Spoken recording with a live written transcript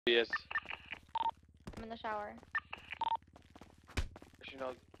Yes. I'm in the shower. Actually,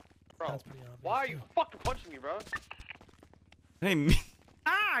 no. Bro, why are you fucking punching me, bro? Hey, me.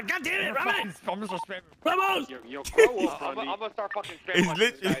 Ah, God damn it, Robin! I'm just spamming. Ramos! Yo, grow up, I'm Randy. gonna start fucking It's spamming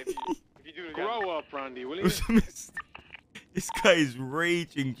this guy literally- if you do it again. Grow up, Randy, will you? This guy is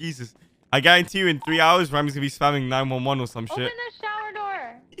raging. Jesus. I guarantee you in 3 hours, Ram's gonna be spamming 911 or some Open shit. the shower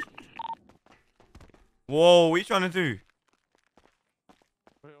door. Whoa, what are you trying to do?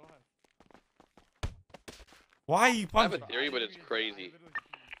 Why are you I have punching? a theory, but it's crazy.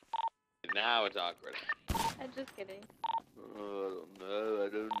 Now it's awkward. I'm just kidding. I don't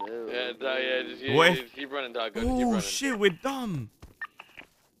know. Yeah, just keep running, dog. Go, keep Oh running. shit, we're dumb.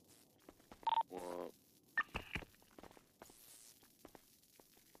 Well,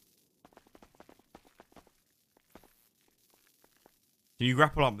 Can you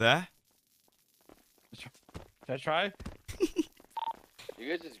grapple up there? Should I try? you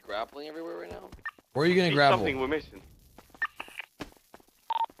guys just grappling everywhere right now? Where are you gonna grab Something we're missing.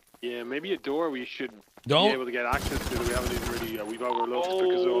 Yeah, maybe a door we should be Don't. able to get access to that we haven't even really, we've overlooked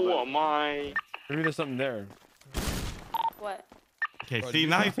because of all the... my. Maybe there's something there. What? Okay, see,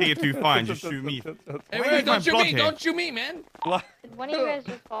 now you think you're too fine. Just shoot me. Hey, Why wait, is my don't shoot blood me! here? Don't shoot me, man! Did one of you guys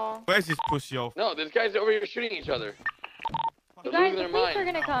just fall? Where's this pussy off? No, this guy's over here shooting each other. You They're guys, losing the their police are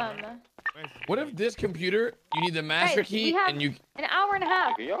mind. gonna come. What if this computer, you need the master Guys, key we have and you... an hour and a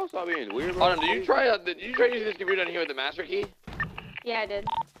half. Can y'all stop being weird? Hold on, did you try using this computer down here with the master key? Yeah, I did.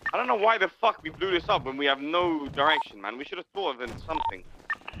 I don't know why the fuck we blew this up when we have no direction, man. We should have thought of something.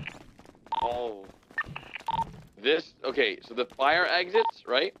 Oh. This, okay, so the fire exits,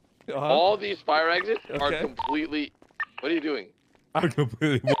 right? All these fire exits are Okay. completely... What are you doing? I'm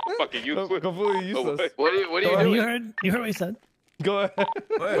completely, Fucking you. completely useless. What are you Oh, doing? You heard what he said? Go ahead.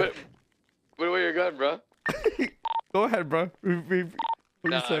 Put away your gun, bro. Go ahead, bro. What No, you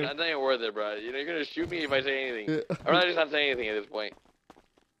that's saying? not even worth it, bro. You know, you're gonna shoot me if I say anything. Yeah. I'd rather just not say anything at this point.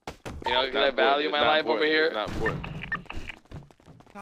 You know, because I value my life over here. Not important.